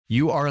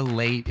You are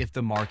late if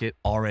the market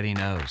already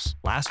knows.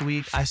 Last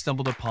week, I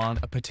stumbled upon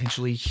a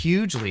potentially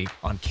huge leak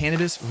on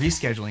cannabis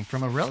rescheduling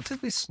from a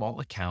relatively small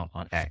account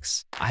on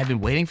X. I have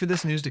been waiting for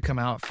this news to come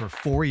out for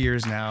 4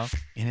 years now,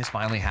 and it's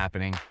finally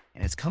happening.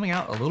 And it's coming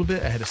out a little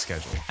bit ahead of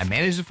schedule. I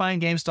managed to find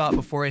GameStop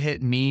before it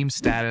hit meme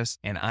status,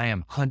 and I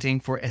am hunting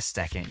for a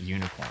second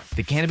unicorn.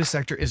 The cannabis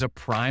sector is a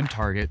prime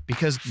target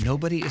because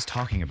nobody is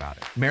talking about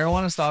it.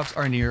 Marijuana stocks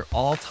are near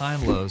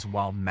all-time lows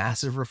while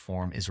massive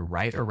reform is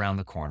right around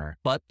the corner,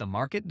 but the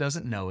market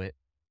doesn't know it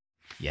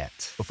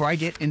yet. Before I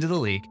get into the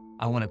leak,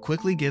 I want to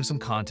quickly give some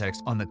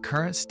context on the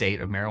current state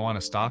of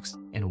marijuana stocks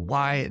and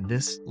why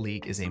this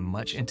leak is a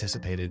much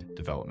anticipated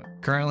development.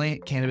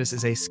 Currently, cannabis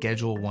is a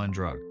Schedule I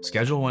drug.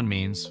 Schedule I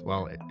means,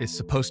 well, it's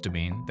supposed to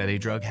mean that a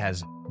drug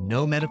has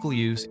no medical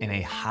use and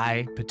a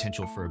high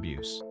potential for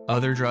abuse.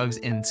 Other drugs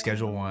in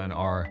Schedule I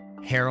are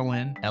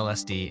heroin,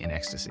 LSD, and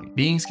ecstasy.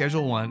 Being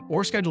Schedule I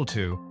or Schedule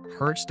II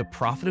hurts the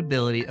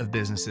profitability of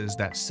businesses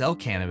that sell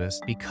cannabis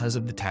because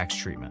of the tax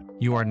treatment.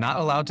 You are not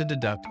allowed to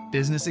deduct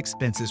business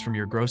expenses from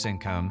your gross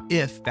income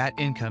if that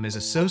income is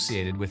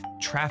associated with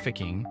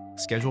trafficking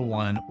Schedule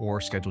I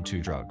or Schedule II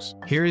drugs.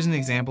 Here is an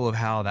example of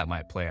how that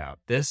might play out.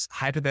 This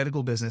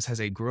hypothetical business has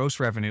a gross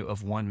revenue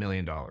of $1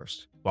 million.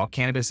 While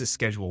cannabis is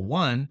Schedule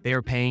I, they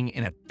are paying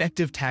an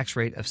effective tax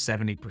rate of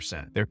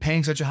 70%. They're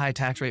paying such a high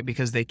tax rate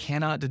because they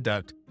cannot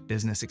deduct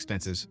business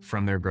expenses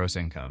from their gross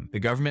income. The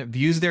government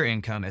views their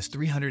income as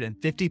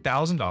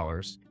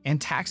 $350,000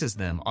 and taxes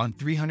them on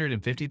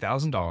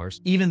 $350,000,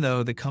 even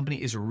though the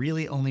company is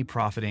really only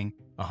profiting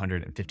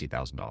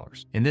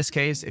 $150,000. In this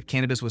case, if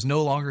cannabis was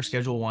no longer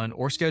Schedule I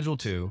or Schedule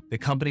II, the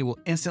company will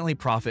instantly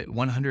profit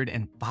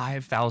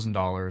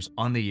 $105,000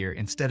 on the year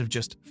instead of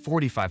just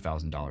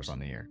 $45,000 on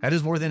the year. That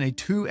is more than a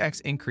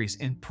 2x increase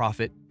in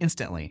profit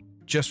instantly,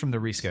 just from the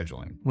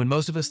rescheduling. When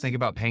most of us think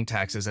about paying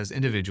taxes as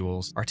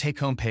individuals, our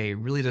take-home pay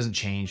really doesn't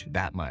change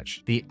that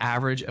much. The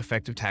average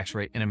effective tax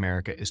rate in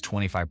America is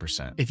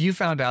 25%. If you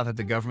found out that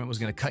the government was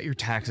going to cut your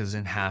taxes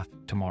in half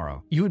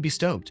tomorrow, you would be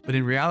stoked. But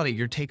in reality,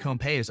 your take-home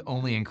pay is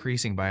only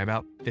increasing by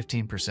about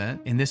 15%.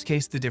 In this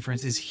case, the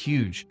difference is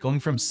huge. Going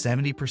from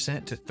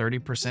 70% to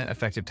 30%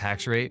 effective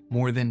tax rate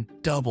more than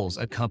doubles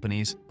a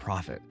company's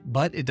profit.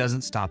 But it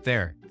doesn't stop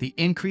there. The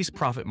increased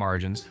profit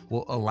margins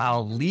will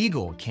allow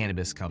legal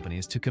cannabis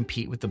companies to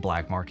compete with the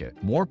black market.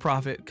 More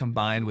profit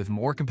combined with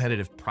more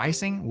competitive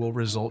pricing will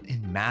result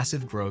in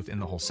massive growth in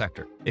the whole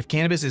sector. If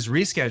cannabis is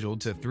rescheduled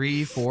to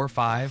 3, 4,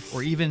 5,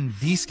 or even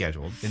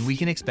descheduled, then we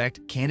can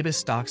expect cannabis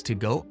stocks to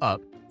go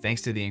up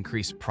thanks to the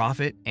increased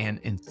profit and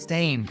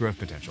insane growth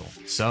potential.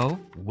 So,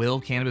 will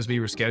cannabis be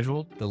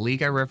rescheduled? The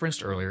leak I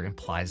referenced earlier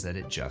implies that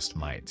it just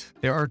might.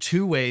 There are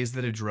two ways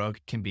that a drug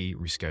can be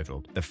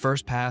rescheduled. The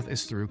first path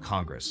is through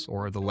Congress,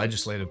 or the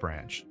legislative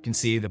branch. You can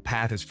see the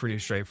path is pretty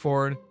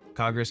straightforward.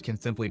 Congress can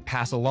simply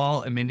pass a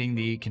law amending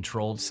the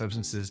Controlled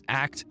Substances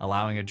Act,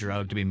 allowing a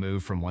drug to be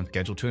moved from one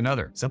schedule to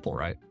another. Simple,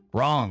 right?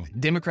 Wrong.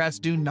 Democrats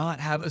do not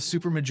have a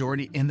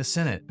supermajority in the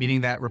Senate,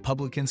 meaning that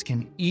Republicans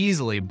can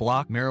easily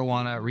block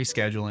marijuana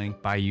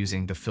rescheduling by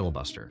using the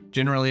filibuster.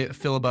 Generally, a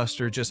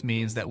filibuster just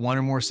means that one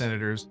or more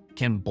senators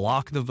can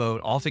block the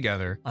vote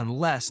altogether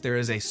unless there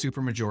is a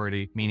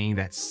supermajority, meaning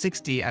that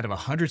 60 out of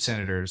 100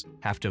 senators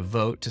have to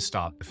vote to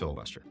stop the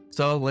filibuster.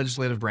 So the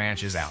legislative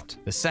branch is out.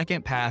 The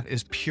second path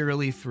is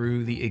purely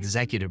through the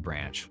executive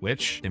branch,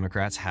 which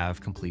Democrats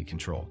have complete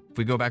control. If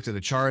we go back to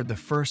the chart, the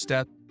first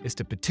step is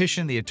to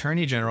petition the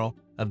Attorney General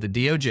of the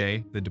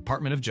DOJ, the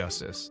Department of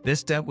Justice. This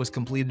step was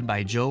completed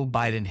by Joe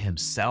Biden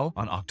himself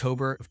on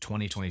October of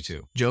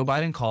 2022. Joe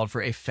Biden called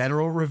for a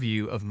federal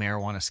review of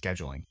marijuana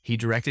scheduling. He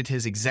directed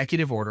his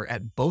executive order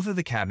at both of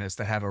the cabinets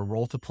that have a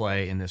role to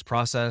play in this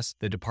process,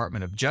 the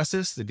Department of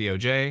Justice, the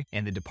DOJ,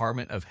 and the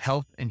Department of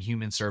Health and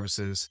Human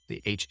Services,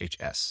 the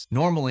HHS.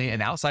 Normally,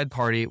 an outside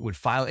party would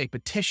file a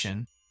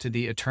petition to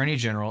the Attorney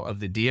General of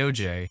the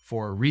DOJ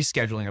for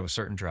rescheduling of a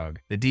certain drug.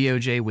 The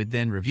DOJ would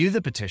then review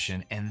the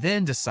petition and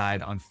then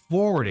decide on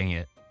forwarding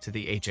it to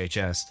the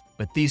HHS.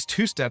 But these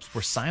two steps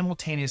were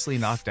simultaneously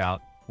knocked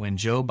out when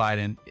Joe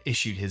Biden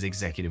issued his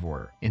executive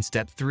order. In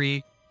step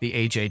 3,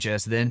 the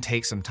HHS then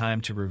takes some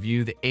time to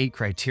review the 8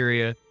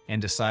 criteria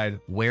and decide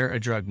where a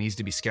drug needs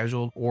to be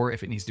scheduled or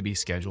if it needs to be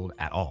scheduled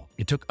at all.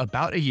 It took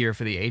about a year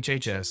for the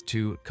HHS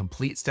to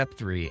complete step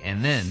 3,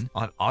 and then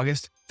on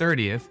August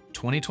 30th,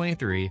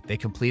 2023, they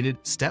completed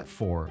step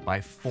 4 by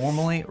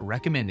formally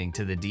recommending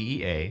to the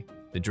DEA,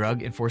 the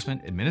Drug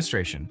Enforcement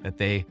Administration, that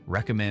they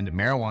recommend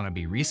marijuana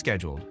be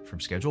rescheduled from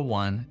Schedule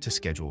I to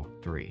Schedule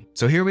III.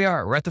 So here we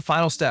are, we're at the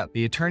final step.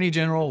 The Attorney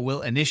General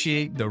will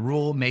initiate the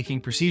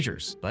rule-making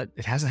procedures, but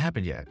it hasn't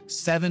happened yet.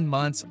 7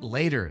 months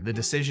later, the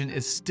decision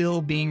is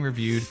still being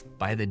reviewed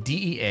by the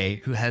DEA,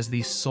 who has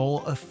the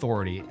sole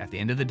authority at the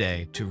end of the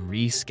day to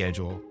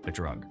reschedule a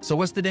drug. So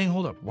what's the dang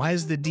holdup? Why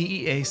is the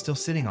DEA still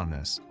sitting on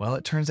this? Well,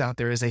 it turns out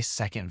there is a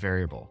second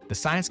variable. The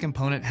science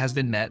component has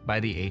been met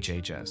by the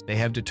HHS. They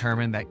have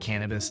determined that cannabis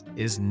cannabis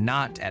is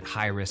not at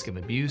high risk of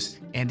abuse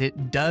and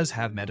it does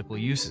have medical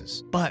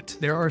uses. But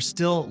there are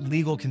still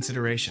legal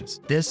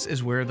considerations. This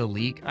is where the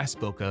leak I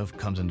spoke of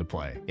comes into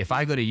play. If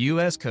I go to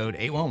US Code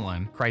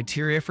 811,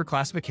 criteria for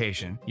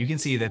classification, you can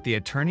see that the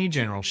Attorney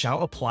General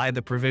shall apply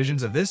the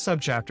provisions of this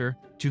subchapter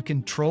to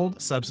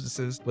controlled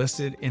substances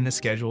listed in the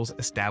schedules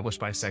established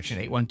by Section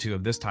 812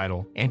 of this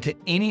title, and to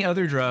any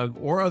other drug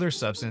or other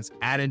substance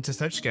added to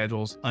such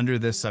schedules under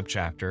this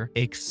subchapter,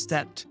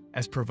 except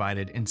as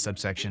provided in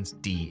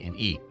subsections D and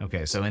E.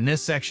 Okay, so in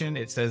this section,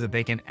 it says that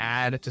they can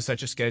add to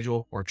such a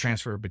schedule or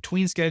transfer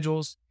between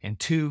schedules, and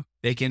 2,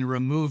 they can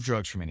remove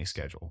drugs from any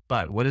schedule.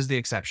 But what is the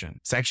exception?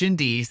 Section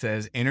D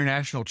says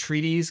international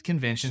treaties,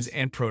 conventions,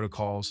 and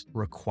protocols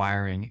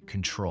requiring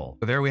control.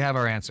 So there we have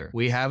our answer.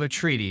 We have a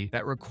treaty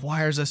that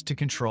requires us to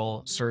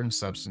control certain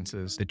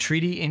substances. The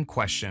treaty in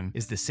question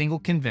is the Single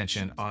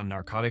Convention on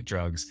Narcotic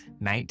Drugs,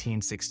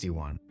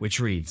 1961, which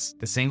reads,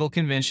 the Single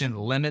Convention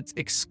limits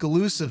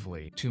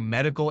exclusively to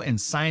medical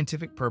and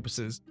scientific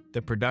purposes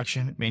the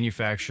production,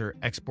 manufacture,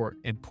 export,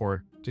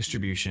 import,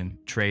 distribution,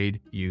 trade,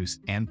 use,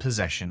 and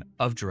possession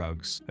of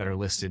drugs that are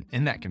listed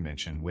in that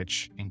convention,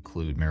 which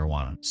include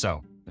marijuana.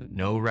 So,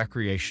 no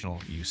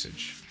recreational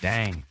usage.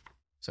 Dang.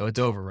 So it's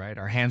over, right?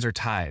 Our hands are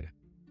tied.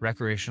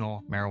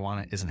 Recreational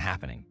marijuana isn't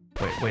happening.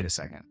 Wait a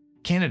second.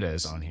 Canada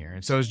is on here,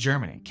 and so is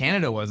Germany.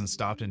 Canada wasn't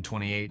stopped in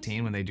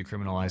 2018 when they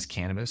decriminalized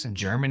cannabis, and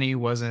Germany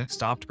wasn't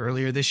stopped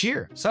earlier this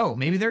year. So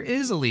maybe there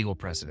is a legal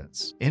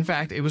precedence. In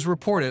fact, it was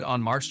reported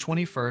on March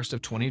 21st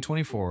of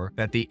 2024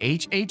 that the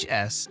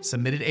HHS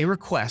submitted a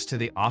request to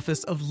the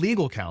Office of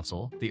Legal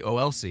Counsel, the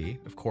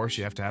OLC. Of course,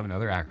 you have to have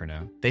another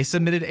acronym. They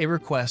submitted a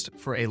request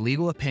for a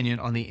legal opinion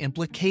on the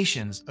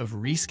implications of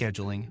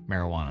rescheduling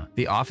marijuana.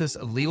 The Office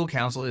of Legal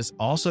Counsel is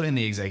also in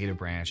the executive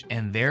branch,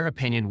 and their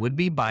opinion would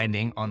be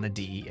binding on the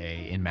DEA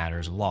in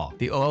matters of law.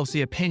 The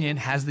OLC opinion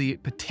has the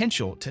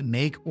potential to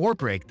make or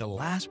break the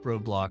last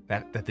roadblock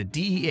that the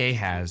DEA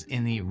has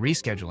in the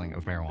rescheduling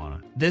of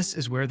marijuana. This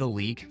is where the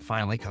leak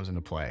finally comes into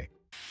play.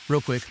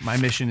 Real quick, my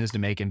mission is to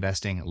make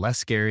investing less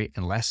scary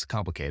and less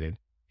complicated.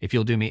 If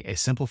you'll do me a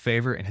simple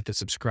favor and hit the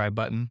subscribe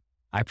button,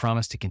 I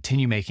promise to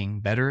continue making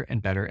better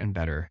and better and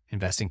better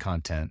investing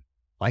content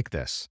like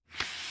this.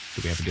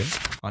 Do we have a good?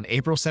 On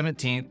April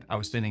 17th, I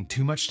was spending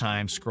too much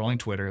time scrolling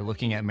Twitter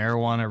looking at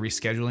marijuana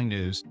rescheduling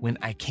news when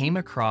I came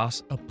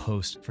across a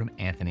post from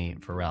Anthony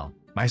Farrell.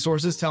 My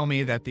sources tell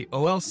me that the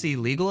OLC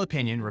legal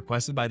opinion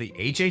requested by the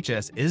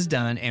HHS is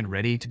done and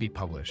ready to be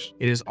published.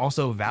 It is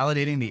also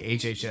validating the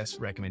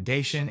HHS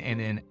recommendation and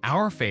in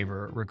our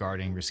favor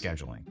regarding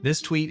rescheduling. This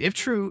tweet, if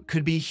true,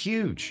 could be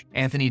huge.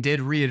 Anthony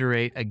did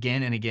reiterate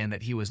again and again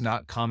that he was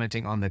not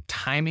commenting on the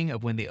timing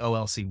of when the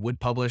OLC would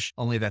publish,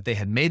 only that they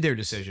had made their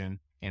decision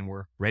and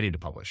were ready to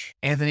publish.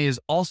 Anthony is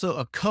also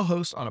a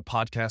co-host on a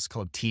podcast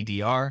called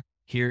TDR.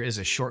 Here is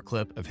a short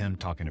clip of him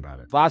talking about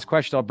it. Last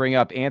question, I'll bring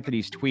up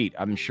Anthony's tweet.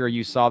 I'm sure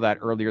you saw that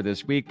earlier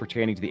this week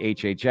pertaining to the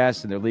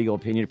HHS and their legal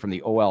opinion from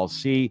the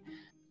OLC.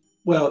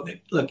 Well,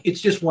 look, it's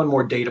just one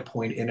more data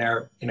point in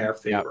our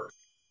favor,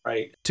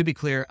 right? To be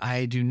clear,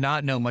 I do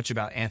not know much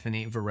about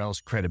Anthony Farrell's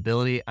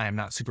credibility. I am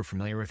not super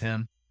familiar with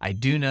him. I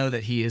do know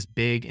that he is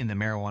big in the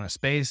marijuana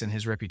space and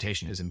his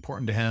reputation is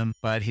important to him,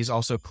 but he's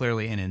also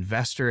clearly an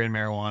investor in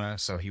marijuana,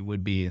 so he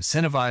would be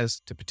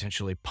incentivized to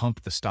potentially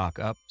pump the stock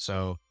up.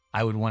 So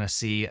I would want to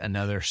see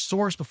another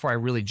source before I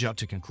really jump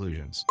to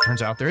conclusions.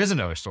 Turns out there is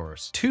another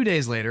source. 2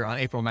 days later, on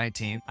April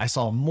 19th, I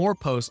saw more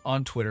posts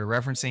on Twitter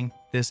referencing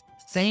this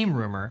same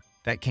rumor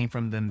that came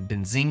from the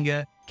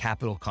Benzinga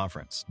Capital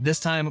Conference. This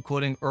time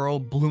quoting Earl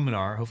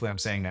Blumenauer, hopefully I'm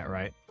saying that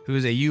right, who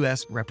is a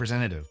US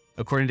representative.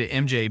 According to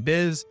MJ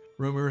Biz,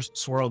 rumors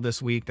swirled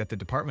this week that the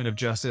Department of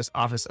Justice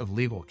Office of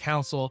Legal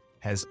Counsel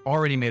has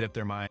already made up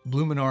their mind.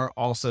 Blumenauer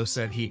also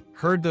said he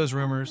heard those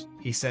rumors,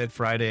 he said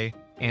Friday,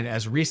 and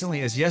as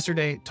recently as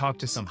yesterday, talked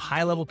to some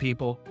high-level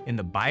people in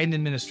the Biden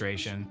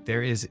administration.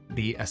 There is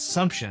the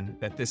assumption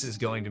that this is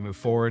going to move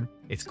forward.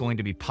 It's going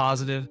to be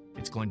positive.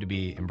 It's going to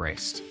be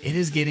embraced. It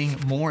is getting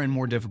more and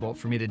more difficult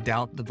for me to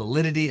doubt the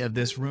validity of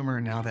this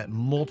rumor now that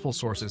multiple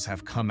sources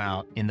have come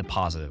out in the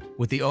positive.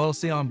 With the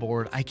OLC on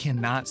board, I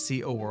cannot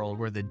see a world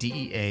where the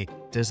DEA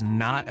does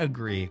not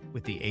agree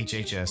with the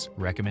HHS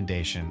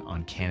recommendation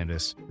on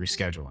cannabis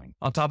rescheduling.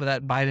 On top of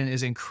that, Biden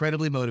is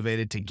incredibly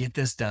motivated to get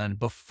this done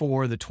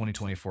before the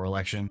 2024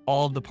 election.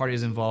 All of the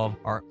parties involved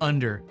are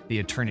under the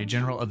Attorney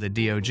General of the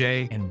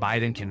DOJ, and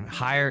Biden can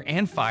hire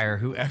and fire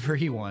whoever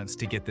he wants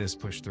to get this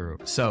pushed through.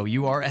 So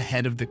you are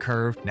ahead of the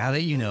curve now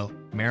that you know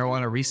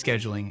marijuana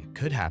rescheduling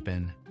could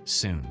happen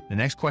soon. The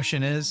next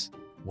question is,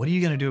 what are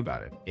you going to do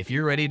about it? If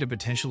you're ready to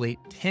potentially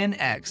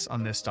 10x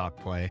on this stock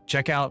play,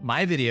 check out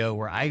my video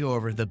where I go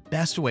over the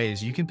best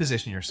ways you can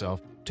position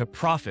yourself to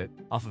profit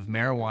off of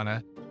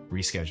marijuana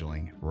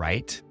rescheduling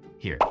right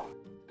here.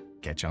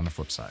 Catch you on the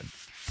flip side.